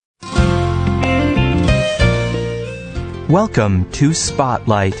Welcome to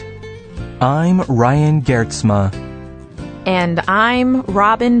Spotlight. I'm Ryan Gertzma. And I'm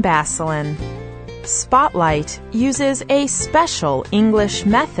Robin Basselin. Spotlight uses a special English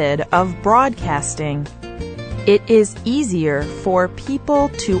method of broadcasting. It is easier for people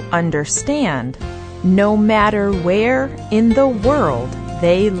to understand, no matter where in the world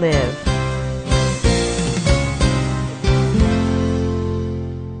they live.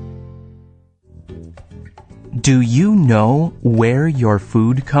 Do you know where your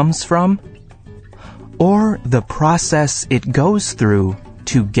food comes from? Or the process it goes through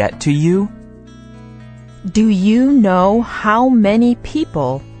to get to you? Do you know how many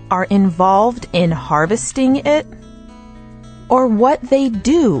people are involved in harvesting it? Or what they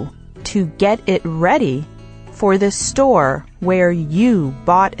do to get it ready for the store where you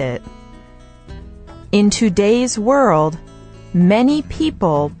bought it? In today's world, many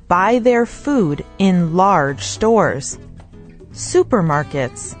people buy their food in large stores,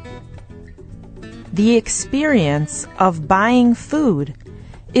 supermarkets. The experience of buying food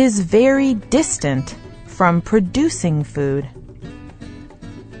is very distant from producing food.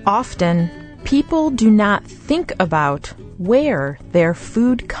 Often, people do not think about where their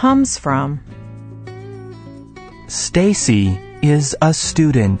food comes from. Stacy is a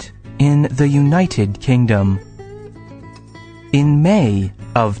student in the United Kingdom. In May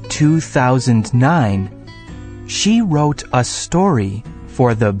of 2009, she wrote a story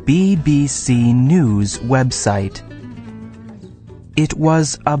for the BBC News website. It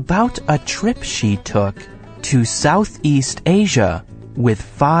was about a trip she took to Southeast Asia with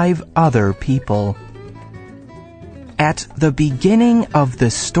 5 other people. At the beginning of the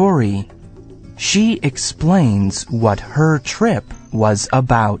story, she explains what her trip was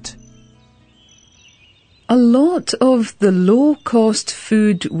about. A lot of the low-cost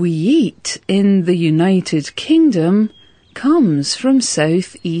food we eat in the United Kingdom comes from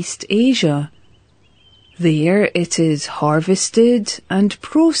Southeast Asia. There it is harvested and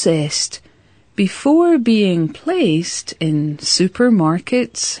processed before being placed in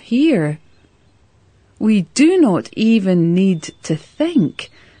supermarkets here. We do not even need to think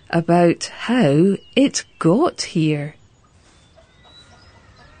about how it got here.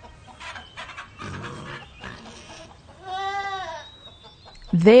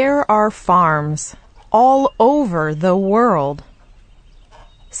 There are farms all over the world.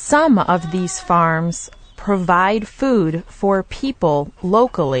 Some of these farms provide food for people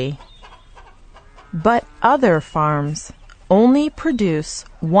locally, but other farms only produce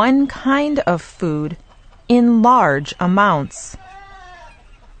one kind of food in large amounts.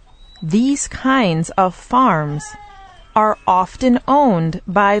 These kinds of farms are often owned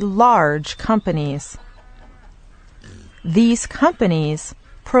by large companies. These companies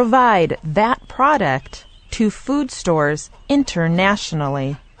provide that product to food stores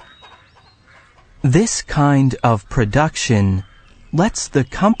internationally. This kind of production lets the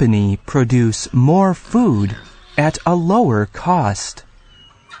company produce more food at a lower cost.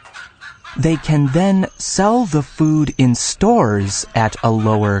 They can then sell the food in stores at a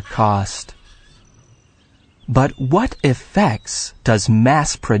lower cost. But what effects does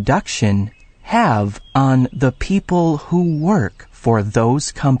mass production have on the people who work for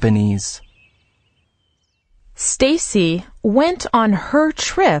those companies? Stacy went on her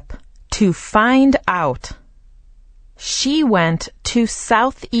trip to find out. She went to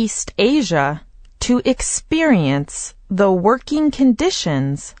Southeast Asia to experience the working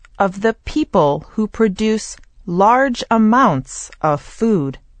conditions of the people who produce large amounts of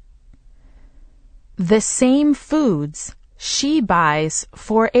food. The same foods she buys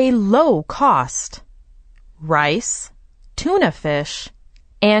for a low cost: rice, tuna fish,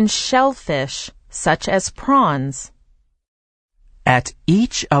 and shellfish such as prawns. At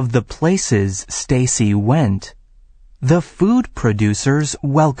each of the places Stacy went, the food producers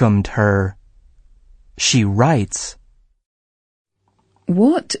welcomed her. She writes,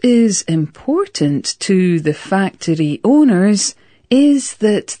 What is important to the factory owners is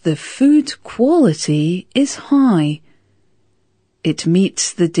that the food quality is high. It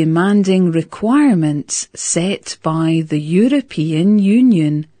meets the demanding requirements set by the European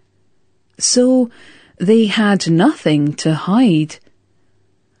Union. So they had nothing to hide.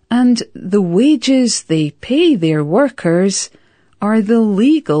 And the wages they pay their workers are the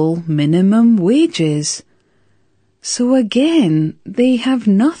legal minimum wages. So again, they have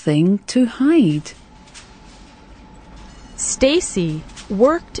nothing to hide. Stacy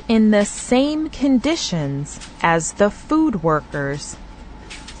worked in the same conditions as the food workers,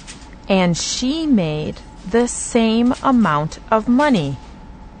 and she made the same amount of money.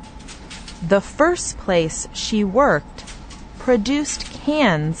 The first place she worked produced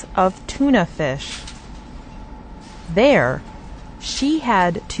cans of tuna fish. There, she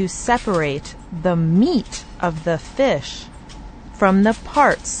had to separate the meat of the fish from the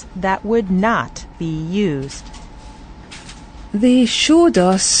parts that would not be used. They showed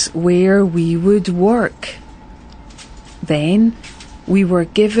us where we would work. Then we were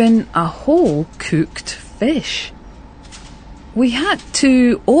given a whole cooked fish. We had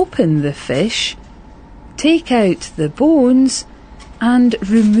to open the fish, take out the bones, and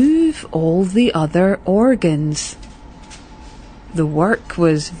remove all the other organs. The work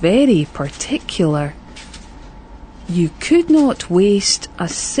was very particular. You could not waste a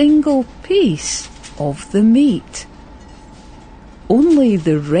single piece of the meat. Only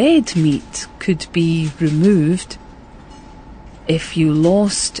the red meat could be removed. If you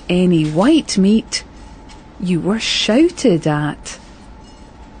lost any white meat, you were shouted at.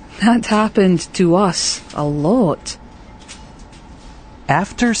 That happened to us a lot.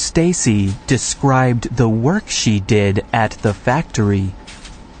 After Stacy described the work she did at the factory,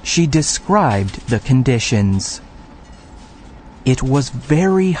 she described the conditions. It was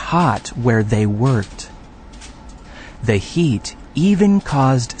very hot where they worked. The heat even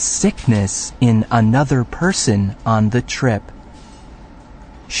caused sickness in another person on the trip.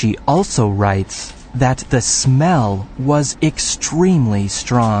 She also writes that the smell was extremely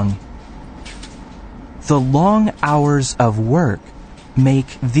strong. The long hours of work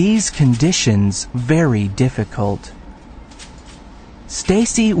make these conditions very difficult.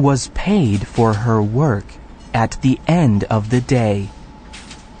 Stacy was paid for her work at the end of the day.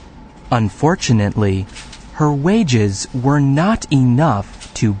 Unfortunately, her wages were not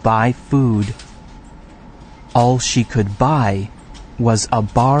enough to buy food. All she could buy was a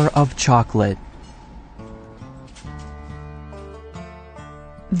bar of chocolate.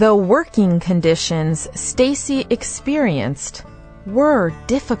 The working conditions Stacy experienced were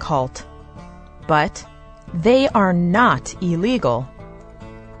difficult, but they are not illegal.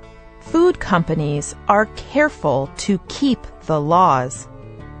 Food companies are careful to keep the laws.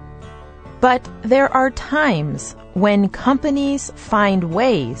 But there are times when companies find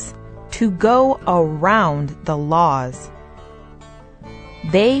ways to go around the laws.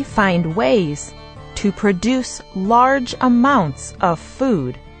 They find ways to produce large amounts of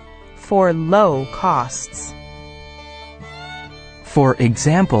food for low costs. For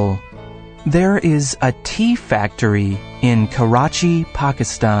example, there is a tea factory in Karachi,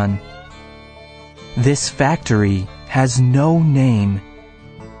 Pakistan. This factory has no name.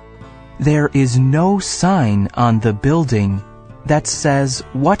 There is no sign on the building that says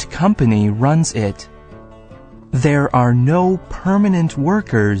what company runs it. There are no permanent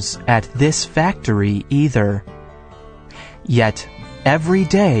workers at this factory either. Yet, every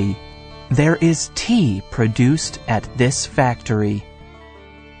day, there is tea produced at this factory.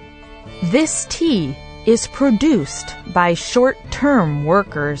 This tea is produced by short-term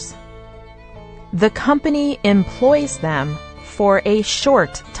workers. The company employs them for a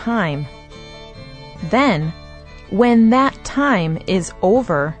short time. Then, when that time is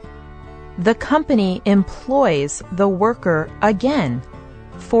over, the company employs the worker again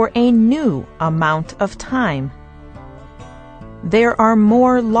for a new amount of time. There are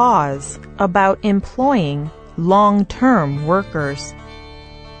more laws about employing long-term workers.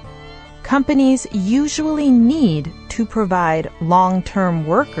 Companies usually need to provide long-term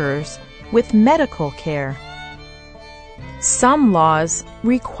workers with medical care. Some laws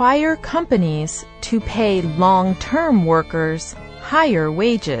require companies to pay long-term workers higher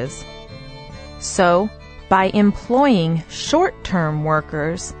wages. So, by employing short-term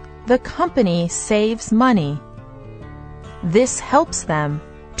workers, the company saves money. This helps them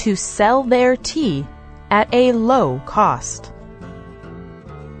to sell their tea at a low cost.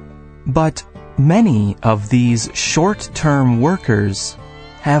 But many of these short-term workers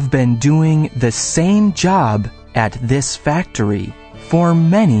have been doing the same job at this factory for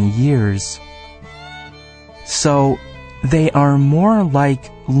many years. So, they are more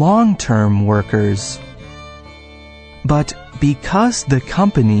like long-term workers. But because the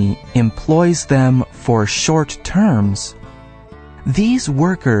company employs them for short terms, these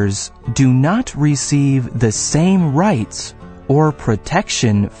workers do not receive the same rights or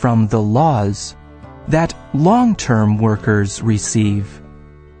protection from the laws that long-term workers receive.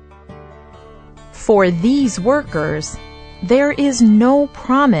 For these workers, there is no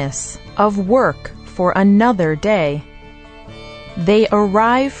promise of work for another day. They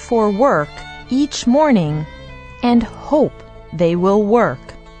arrive for work each morning and hope they will work.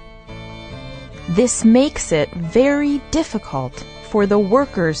 This makes it very difficult for the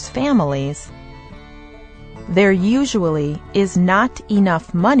workers' families. there usually is not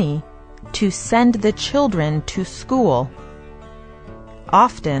enough money to send the children to school.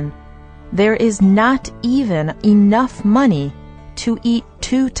 Often, there is not even enough money to eat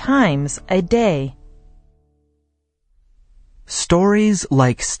 2 times a day. Stories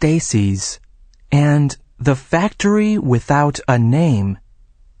like Stacy's and The Factory Without a Name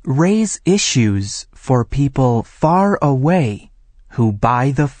raise issues for people far away who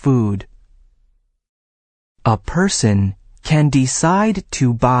buy the food. A person can decide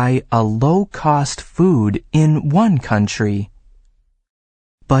to buy a low-cost food in one country,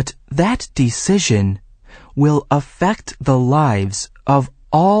 but that decision will affect the lives of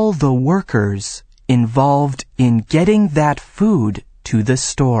all the workers involved in getting that food to the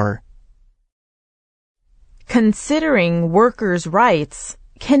store. Considering workers' rights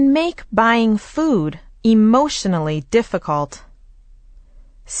can make buying food emotionally difficult.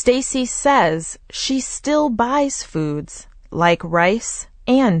 Stacy says she still buys foods like rice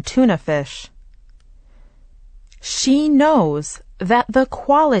and tuna fish. She knows that the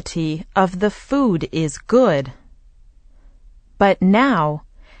quality of the food is good. But now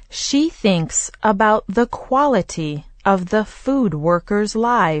she thinks about the quality of the food workers'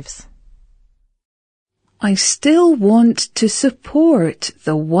 lives. I still want to support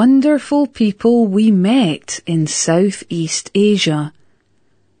the wonderful people we met in Southeast Asia.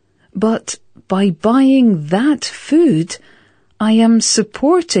 But by buying that food, I am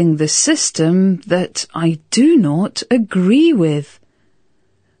supporting the system that I do not agree with.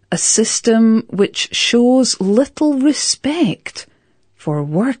 A system which shows little respect for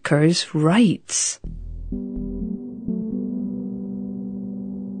workers' rights.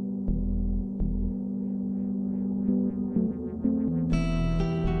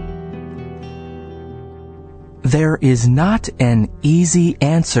 There is not an easy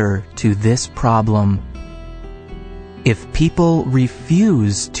answer to this problem. If people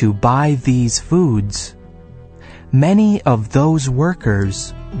refuse to buy these foods, many of those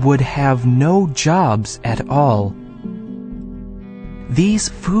workers would have no jobs at all. These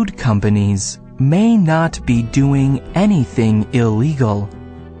food companies may not be doing anything illegal.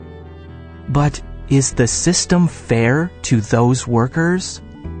 But is the system fair to those workers?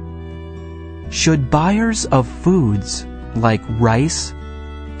 Should buyers of foods like rice,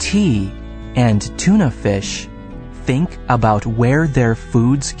 tea, and tuna fish think about where their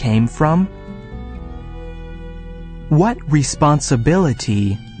foods came from? What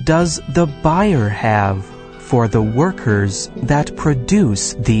responsibility does the buyer have for the workers that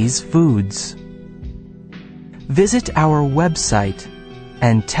produce these foods? Visit our website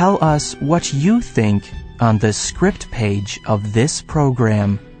and tell us what you think on the script page of this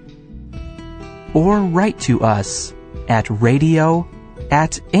program. Or write to us at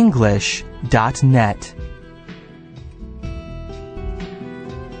radio@english.net.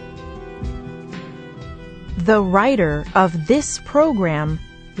 The writer of this program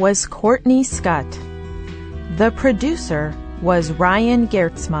was Courtney Scott. The producer was Ryan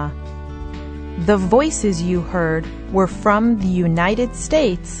Geertsma. The voices you heard were from the United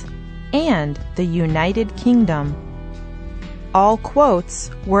States and the United Kingdom. All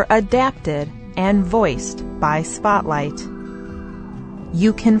quotes were adapted and voiced by Spotlight.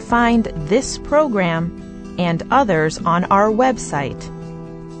 You can find this program and others on our website,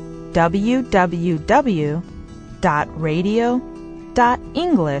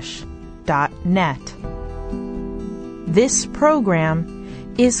 www.radio.english.net. This program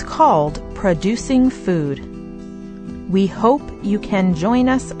is called Producing Food. We hope you can join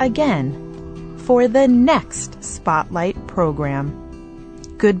us again for the next Spotlight program.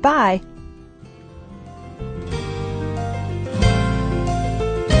 Goodbye.